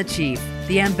Ambassador and the Chief.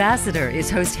 The Ambassador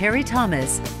is host Harry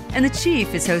Thomas, and the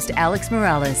Chief is host Alex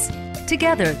Morales.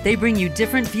 Together, they bring you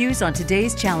different views on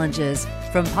today's challenges,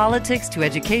 from politics to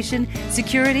education,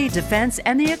 security, defense,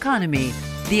 and the economy.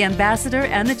 The Ambassador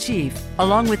and the Chief,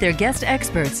 along with their guest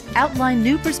experts, outline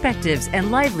new perspectives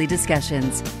and lively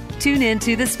discussions. Tune in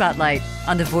to the Spotlight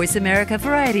on the Voice America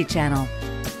Variety Channel.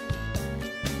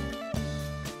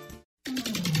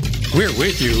 We're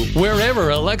with you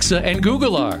wherever Alexa and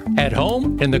Google are. At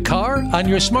home, in the car, on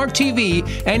your smart TV,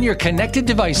 and your connected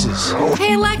devices.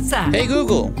 Hey, Alexa. Hey,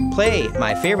 Google. Play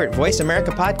my favorite Voice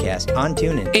America podcast on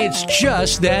TuneIn. It's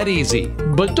just that easy.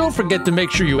 But don't forget to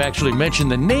make sure you actually mention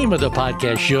the name of the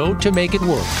podcast show to make it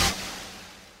work.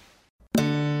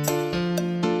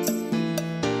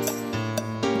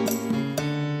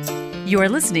 You are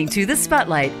listening to The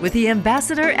Spotlight with the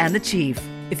Ambassador and the Chief.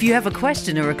 If you have a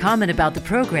question or a comment about the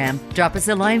program, drop us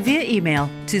a line via email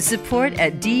to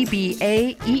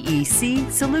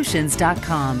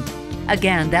support@dbaeecsolutions.com.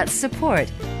 Again, that's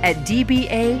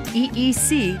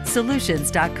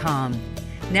support@dbaeecsolutions.com.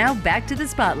 Now back to the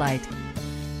Spotlight.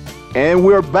 And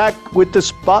we're back with the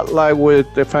spotlight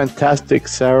with the fantastic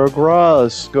Sara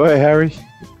Gross. Go ahead, Harry.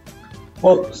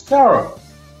 Well, Sara,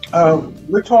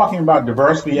 we're talking about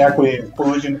diversity, equity,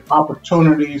 inclusion,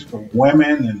 opportunities for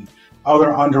women and other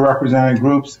underrepresented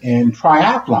groups in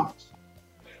triathlons.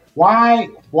 Why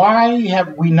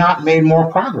have we not made more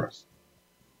progress?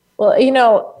 Well,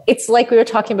 it's like we were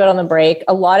talking about on the break.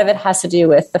 A lot of it has to do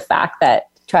with the fact that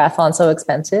triathlon's so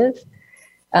expensive.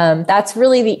 That's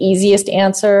really the easiest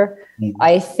answer. Mm-hmm.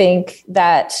 I think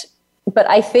that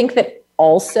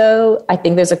also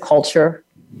there's a culture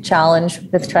challenge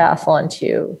with triathlon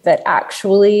too, that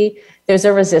actually there's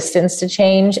a resistance to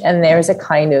change and there's a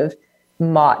kind of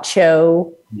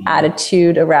macho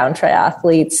attitude around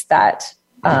triathletes that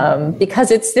because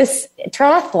it's this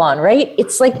triathlon, right?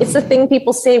 It's the thing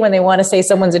people say when they want to say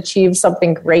someone's achieved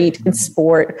something great in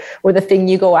sport, or the thing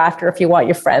you go after if you want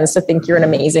your friends to think you're an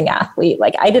amazing athlete.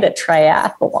 Like, I did a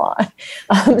triathlon.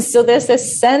 So there's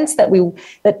this sense that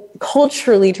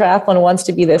culturally triathlon wants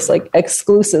to be this like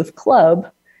exclusive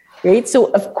club, right?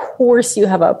 So of course you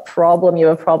have a problem. You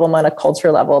have a problem on a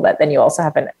culture level, but then you also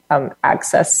have an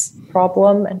access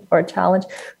problem or a challenge.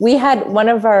 We have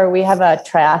a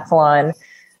triathlon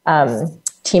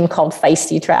team called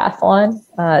Feisty Triathlon.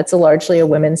 It's largely a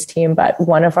women's team, but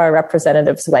one of our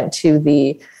representatives went to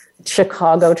the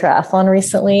Chicago Triathlon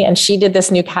recently, and she did this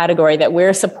new category that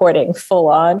we're supporting full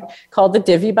on called the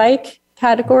Divvy Bike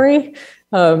category.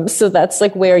 So that's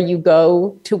like where you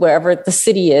go to wherever the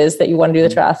city is that you want to do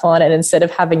the triathlon, and instead of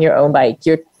having your own bike,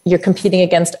 you're competing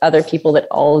against other people that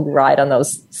all ride on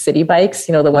those city bikes,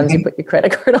 the ones you put your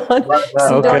credit card on. Right.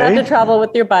 So you don't have to travel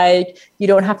with your bike. You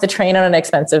don't have to train on an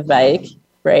expensive bike,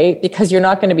 right? Because you're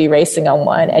not going to be racing on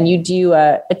one. And you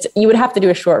would have to do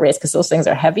a short race because those things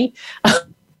are heavy.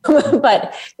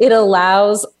 But it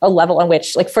allows a level on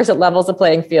which, like, first it levels the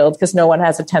playing field because no one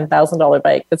has a $10,000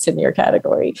 bike that's in your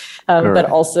category. But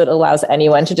also it allows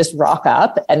anyone to just rock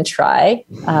up and try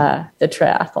the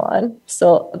triathlon.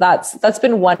 So that's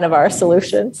been one of our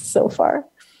solutions so far.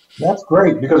 That's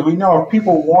great, because we know if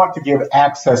people want to give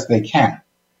access, they can.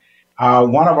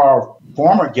 One of our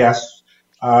former guests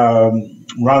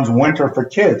runs Winter for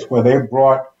Kids, where they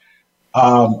brought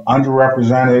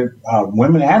underrepresented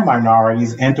women and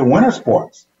minorities into winter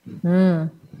sports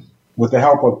with the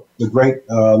help of the great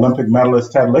Olympic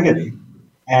medalist Ted Ligety,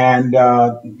 and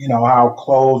how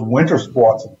closed winter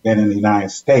sports have been in the United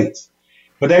States,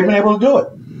 but they've been able to do it.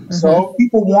 Mm-hmm. So if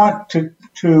people want to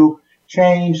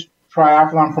change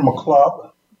triathlon from a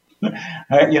club,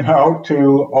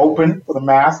 to open for the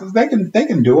masses, they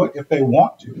can do it if they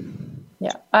want to.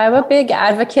 Yeah, I'm a big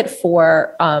advocate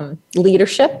for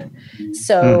leadership.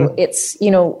 So it's,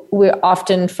 we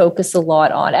often focus a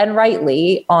lot on, and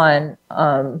rightly, on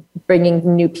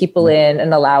bringing new people in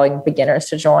and allowing beginners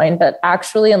to join. But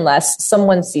actually, unless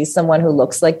someone sees someone who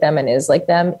looks like them and is like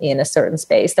them in a certain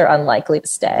space, they're unlikely to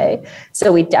stay.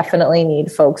 So we definitely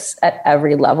need folks at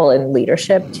every level in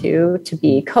leadership too, to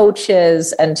be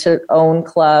coaches and to own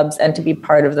clubs and to be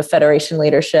part of the federation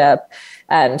leadership,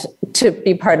 and to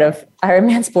be part of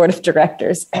Ironman's board of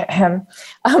directors. So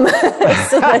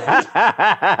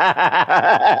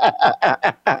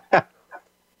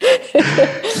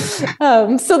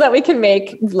that we can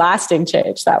make lasting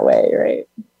change that way, right?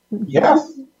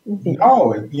 Yes.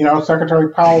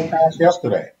 Secretary Powell passed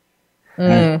yesterday.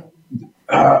 And,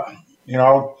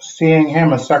 seeing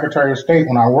him as Secretary of State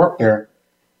when I worked there,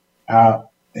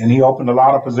 and he opened a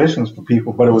lot of positions for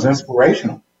people, but it was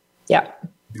inspirational. Yeah.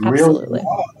 It really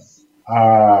was.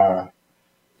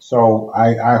 So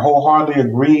I wholeheartedly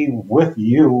agree with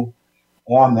you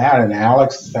on that. And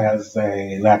Alex, as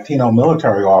a Latino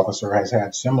military officer, has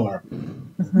had similar,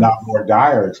 if not more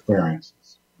dire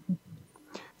experiences.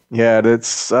 Yeah,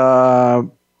 that's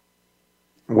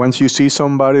once you see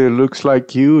somebody that looks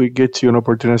like you, it gets you an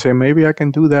opportunity to say, maybe I can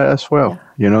do that as well.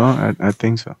 Yeah. I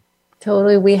think so.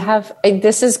 Totally.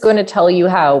 This is going to tell you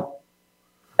how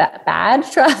bad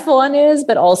triathlon is,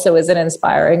 but also is an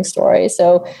inspiring story.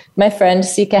 So my friend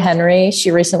Sika Henry, she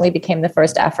recently became the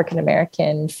first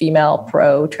African-American female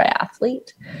pro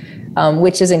triathlete,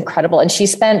 which is incredible. And she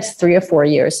spent 3 or 4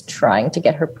 years trying to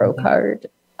get her pro card.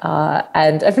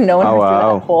 And I've known her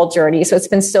through that whole journey. So it's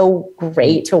been so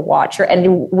great to watch her.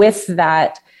 And with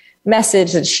that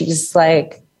message that she's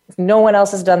like, if no one else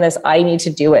has done this, I need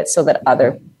to do it so that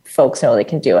other folks know they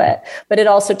can do it. But it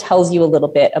also tells you a little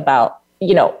bit about,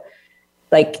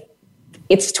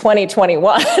 it's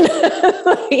 2021.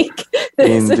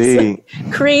 This is a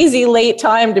crazy late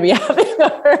time to be having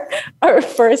our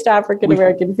first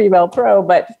African-American female pro,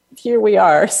 but here we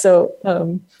are. So,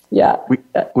 yeah.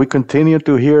 We continue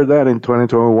to hear that in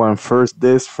 2021. First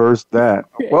this, first that.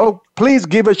 Well, please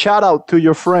give a shout out to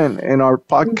your friend in our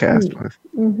podcast.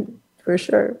 For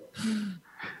sure.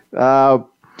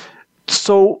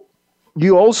 So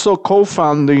you also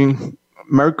co-founding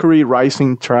Mercury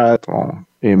Rising Triathlon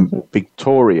in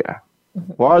Victoria.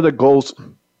 What are the goals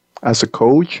as a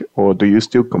coach, or do you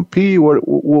still compete?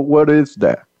 What is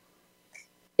that?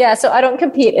 Yeah, so I don't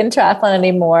compete in triathlon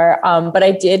anymore, but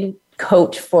I did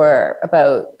coach for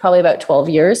probably about 12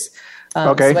 years.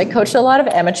 So I coached a lot of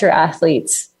amateur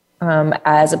athletes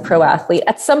as a pro athlete.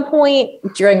 At some point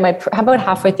during about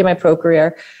halfway through my pro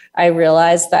career, I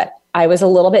realized that I was a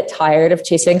little bit tired of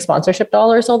chasing sponsorship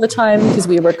dollars all the time, because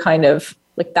we were kind of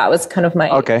like, that was kind of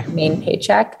my main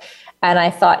paycheck. And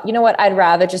I thought, you know what, I'd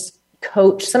rather just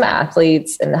coach some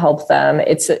athletes and help them.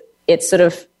 It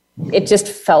just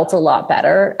felt a lot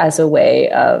better as a way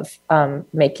of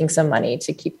making some money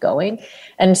to keep going.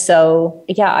 And so,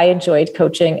 yeah, I enjoyed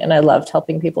coaching and I loved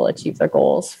helping people achieve their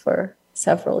goals for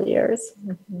several years.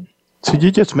 So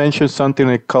you just mentioned something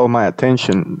that caught my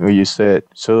attention where you said,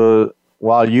 so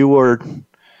while you were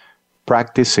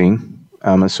practicing,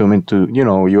 I'm assuming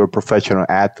you're a professional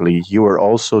athlete, you were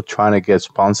also trying to get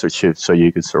sponsorship so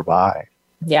you could survive.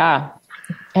 Yeah.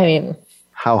 I mean,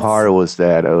 how hard was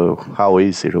that? Or how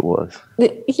easy it was?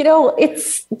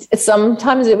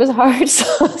 Sometimes it was hard.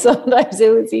 Sometimes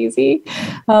it was easy.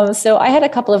 So I had a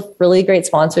couple of really great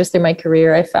sponsors through my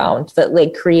career. I found that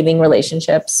like creating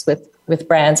relationships with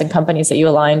brands and companies that you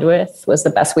aligned with was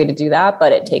the best way to do that,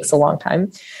 but it takes a long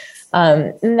time.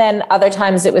 And then other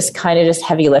times it was kind of just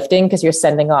heavy lifting, because you're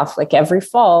sending off, like every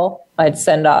fall, I'd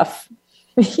send off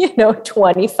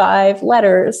 25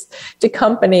 letters to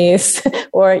companies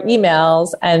or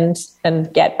emails and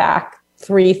get back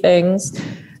 3 things.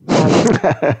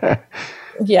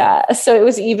 Yeah. So it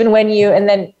was even when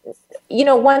it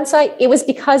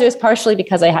was partially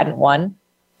because I hadn't won.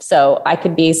 So I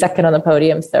could be second on the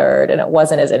podium, 3rd, and it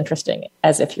wasn't as interesting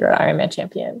as if you're an Ironman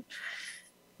champion.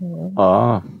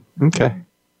 Oh, okay.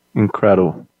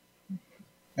 Incredible.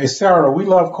 Hey, Sarah, we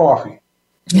love coffee.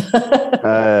 Drink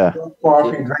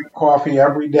coffee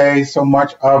every day, so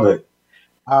much of it.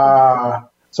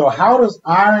 So how does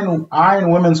Iron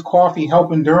Women's Coffee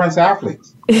help endurance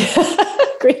athletes?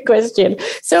 Great question.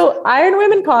 So Iron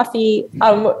Women Coffee,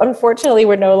 unfortunately,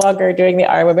 we're no longer doing the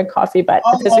Iron Women Coffee, but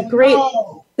this is a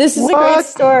great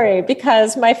story,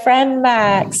 because my friend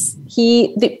Max,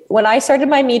 when I started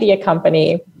my media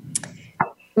company,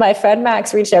 my friend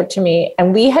Max reached out to me,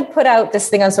 and we had put out this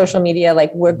thing on social media,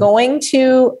 like, we're going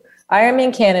to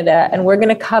Ironman Canada and we're going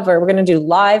to do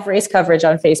live race coverage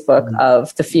on Facebook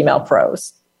of the female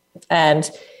pros. And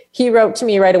he wrote to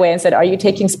me right away and said, "Are you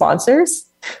taking sponsors?"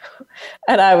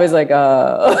 And I was like,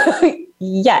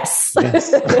 yes.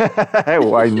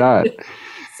 Why not?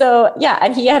 So, yeah,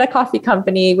 and he had a coffee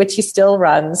company, which he still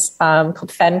runs,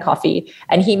 called Fen Coffee,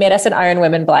 and he made us an Iron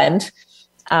Women blend.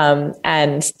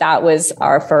 And that was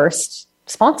our first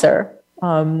sponsor.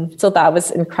 So that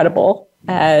was incredible.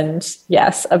 And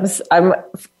yes, I'm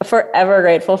forever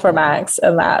grateful for Max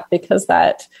and that, because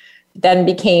that then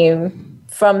became,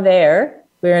 from there,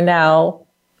 we're now,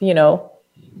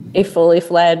 a fully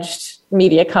fledged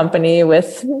media company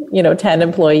with, 10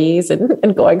 employees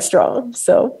and going strong.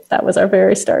 So that was our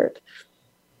very start.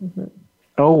 Mm-hmm.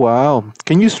 Oh, wow.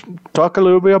 Can you talk a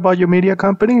little bit about your media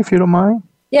company, if you don't mind?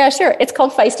 Yeah, sure. It's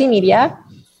called Feisty Media.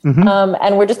 Mm-hmm.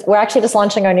 And we're actually just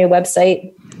launching our new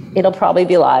website. It'll probably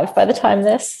be live by the time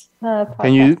this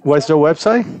podcast. What's the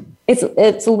website? It's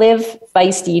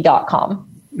livefeisty.com.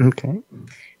 Okay.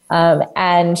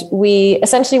 And we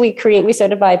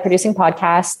started by producing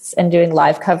podcasts and doing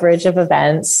live coverage of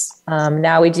events.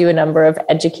 Now we do a number of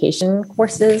education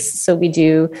courses. So we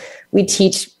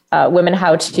teach women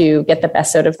how to get the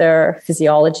best out of their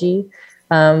physiology.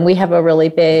 We have a really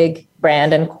big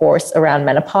brand and course around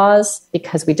menopause,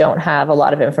 because we don't have a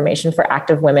lot of information for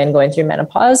active women going through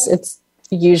menopause. It's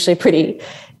usually pretty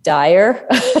dire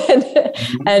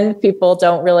and people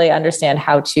don't really understand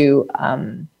how to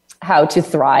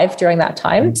thrive during that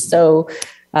time. So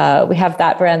we have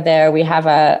that brand there. We have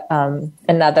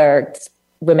another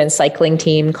women's cycling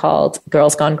team called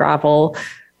Girls Gone Gravel.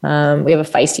 We have a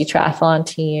Feisty triathlon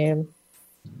team.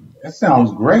 That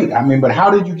sounds great. I mean, but how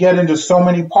did you get into so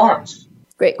many parts?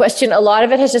 Great question. A lot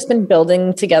of it has just been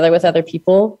building together with other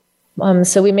people.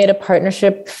 So we made a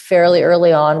partnership fairly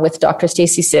early on with Dr.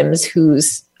 Stacey Sims,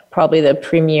 who's probably the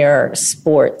premier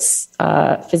sports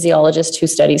physiologist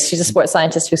she's a sports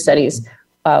scientist who studies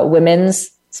women's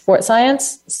sports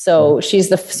science. So she's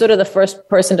the first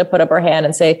person to put up her hand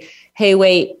and say, "Hey,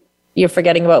 wait, you're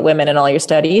forgetting about women in all your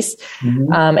studies.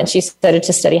 And she started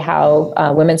to study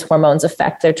how women's hormones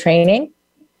affect their training,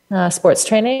 sports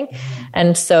training.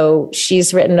 And so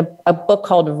she's written a book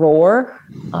called Roar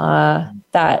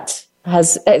that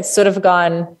it's sort of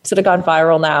gone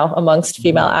viral now amongst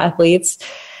female athletes.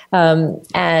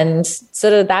 And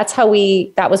sort of that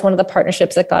was one of the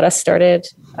partnerships that got us started.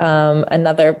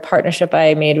 Another partnership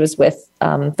I made was with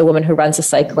the woman who runs the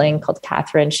cycling called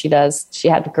Catherine. She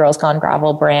had the Girls Gone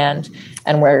Gravel brand,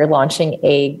 and we're launching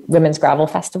a women's gravel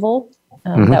festival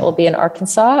that will be in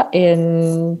Arkansas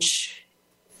in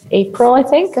April, I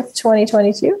think, of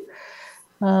 2022.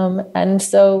 And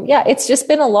so, yeah, it's just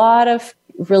been a lot of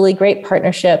really great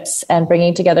partnerships and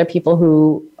bringing together people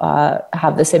who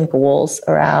have the same goals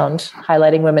around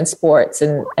highlighting women's sports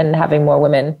and having more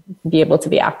women be able to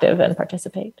be active and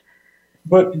participate.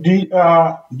 But do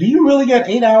you really get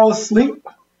 8 hours sleep?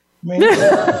 I mean,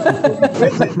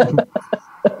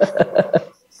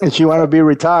 and she want to be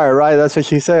retired, right? That's what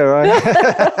she said, right?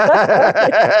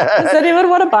 Does anyone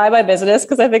want to buy my business?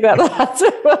 Because I think that's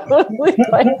probably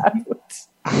my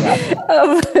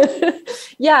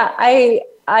yeah,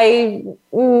 I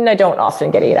don't often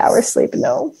get 8 hours sleep.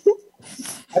 No.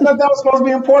 I thought that was supposed to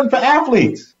be important for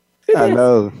athletes. I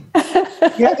know.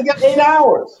 You have to get 8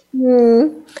 hours.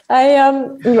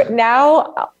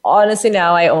 Honestly,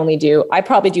 I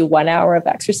probably do 1 hour of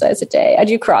exercise a day. I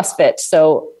do CrossFit.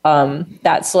 So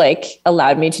that's like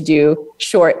allowed me to do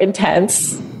short,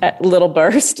 intense, little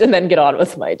burst and then get on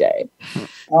with my day.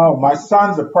 Oh, my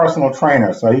son's a personal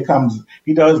trainer. So he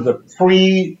does the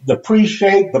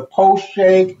pre-shake, the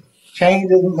post-shake,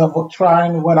 changes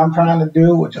trying what I'm trying to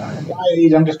do, which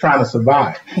I'm just trying to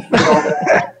survive.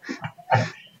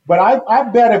 But I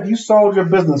bet if you sold your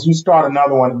business, you start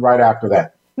another one right after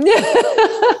that.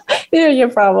 Yeah, you're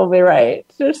probably right.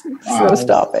 Just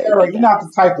stop it. Sarah, you're not the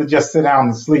type to just sit down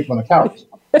and sleep on the couch.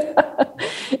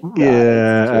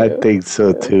 Yeah, I think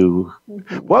so too.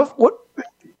 What?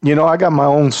 I got my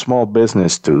own small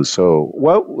business too. So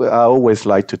I always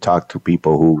like to talk to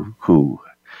people who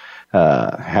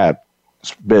have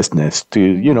business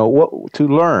to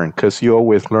learn, because you're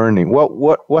always learning.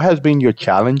 What has been your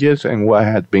challenges and what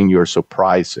has been your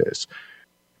surprises?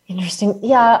 Interesting.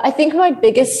 Yeah, I think my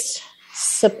biggest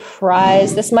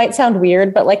surprise, this might sound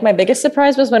weird, but like my biggest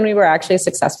surprise was when we were actually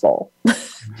successful.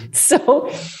 Because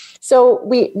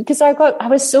I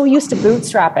was so used to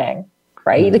bootstrapping,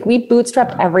 right? Like we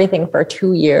bootstrapped everything for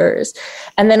 2 years.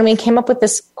 And then we came up with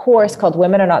this course called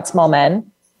Women Are Not Small Men.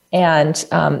 And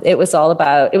it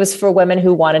was for women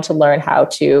who wanted to learn how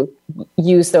to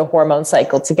use their hormone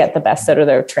cycle to get the best out of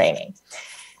their training.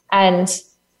 And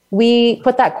we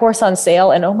put that course on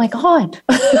sale, and oh my God.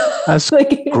 That's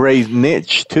great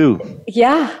niche too.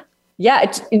 Yeah.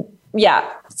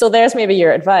 So there's maybe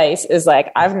your advice is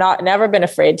like, I've never been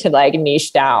afraid to like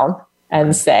niche down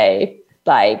and say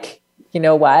like, you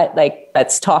know what, like,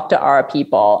 let's talk to our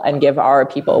people and give our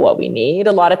people what we need.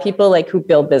 A lot of people like who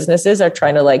build businesses are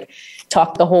trying to like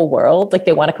talk to the whole world. Like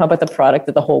they want to come up with a product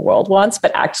that the whole world wants,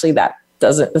 but actually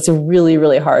it's really,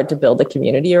 really hard to build a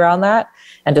community around that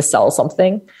and to sell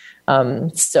something.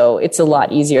 So it's a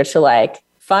lot easier to like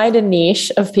find a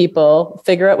niche of people,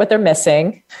 figure out what they're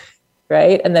missing,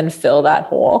 right? And then fill that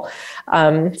hole.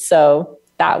 So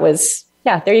that was,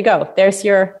 yeah, there you go.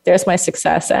 There's my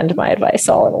success and my advice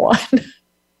all in one.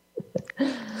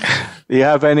 Do you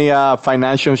have any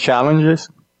financial challenges,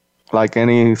 like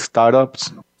any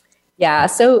startups? Yeah.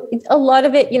 So a lot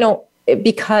of it,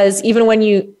 because even when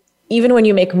you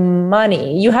make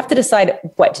money, you have to decide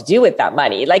what to do with that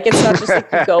money. Like it's not just like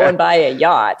you go and buy a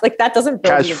yacht. Like that doesn't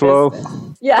build cash flow. Business.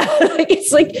 Yeah,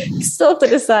 it's like you still have to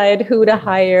decide who to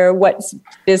hire, what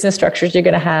business structures you're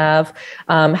going to have,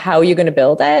 how you're going to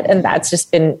build it, and that's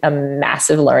just been a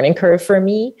massive learning curve for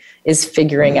me. Is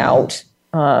figuring out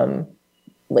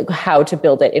like how to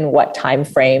build it in what time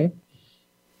frame,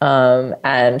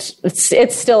 and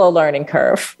it's still a learning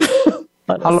curve.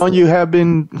 How long you have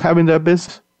been having that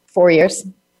business? 4 years.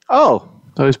 Oh,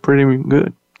 that is pretty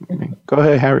good. Go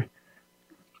ahead, Harry.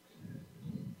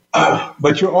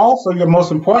 But your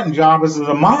most important job is as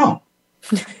a mom.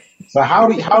 So how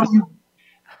do you?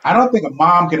 I don't think a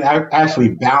mom can actually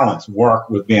balance work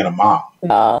with being a mom.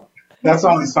 No. That's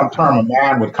only some term a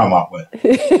man would come up with.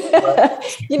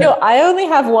 I only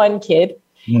have one kid.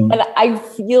 Mm. And I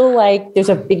feel like there's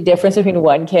a big difference between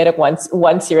one kid and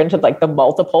once you're into like the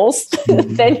multiples,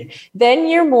 then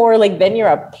you're more like, then you're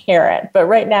a parent. But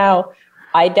right now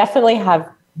I definitely have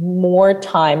more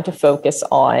time to focus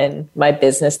on my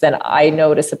business than I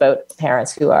notice about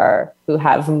parents who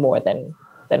have more than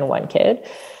one kid.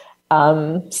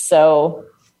 So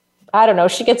I don't know.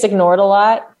 She gets ignored a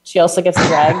lot. She also gets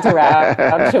dragged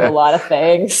around to a lot of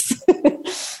things.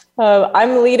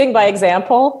 I'm leading by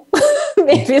example.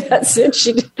 Maybe that's it.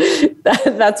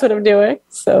 That's what I'm doing.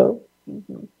 So.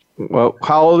 Well,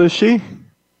 how old is she?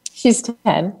 She's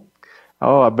 10.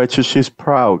 Oh, I bet you she's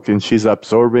proud and she's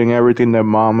absorbing everything that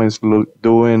mom is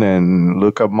doing. And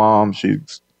look at mom,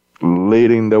 she's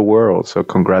leading the world. So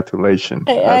congratulations.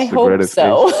 I hope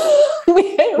so.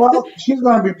 Well, she's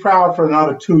going to be proud for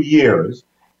another 2 years.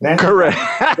 Then correct.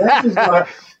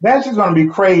 Then she's going to be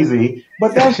crazy,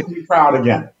 but then she'll be proud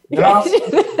again. You know?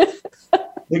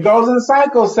 It goes in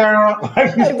cycles, Sarah.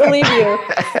 I believe you.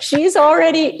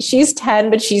 She's 10,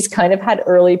 but she's kind of had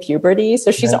early puberty.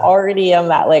 So she's already in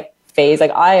that like phase.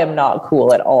 Like, I am not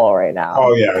cool at all right now.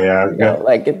 Oh, yeah. You know,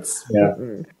 like it's. Yeah.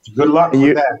 Good luck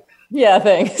with that. Yeah,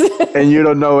 thanks. And you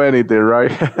don't know anything,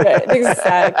 right? Right,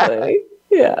 exactly.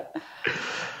 Yeah.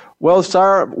 Well,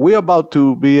 Sara, we're about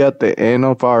to be at the end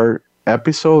of our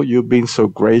episode. You've been so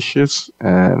gracious,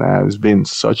 and it's been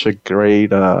such a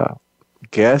great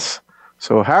guest.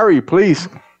 So, Harry, please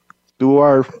do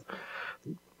our.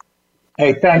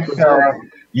 Hey, thanks, Sarah.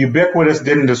 Ubiquitous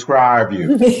didn't describe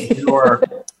you.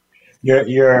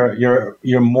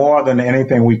 You're more than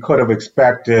anything we could have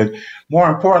expected. More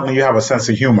importantly, you have a sense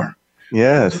of humor.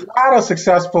 Yes. A lot of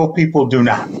successful people do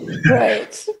not.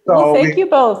 Right. So well, thank you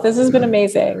both. This has been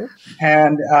amazing.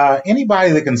 And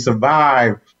anybody that can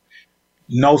survive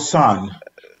no sun,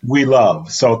 we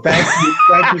love. So thank you.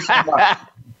 Thank you so much.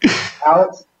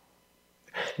 Alex?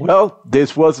 Well,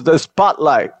 this was the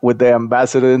Spotlight with the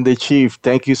Ambassador and the Chief.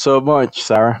 Thank you so much,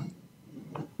 Sara.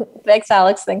 Thanks,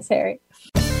 Alex. Thanks, Harry.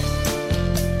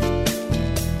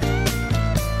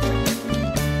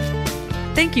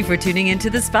 Thank you for tuning into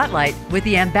the Spotlight with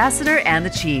the Ambassador and the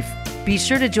Chief. Be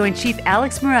sure to join Chief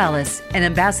Alex Morales and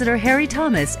Ambassador Harry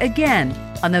Thomas again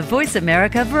on the Voice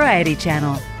America Variety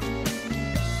Channel.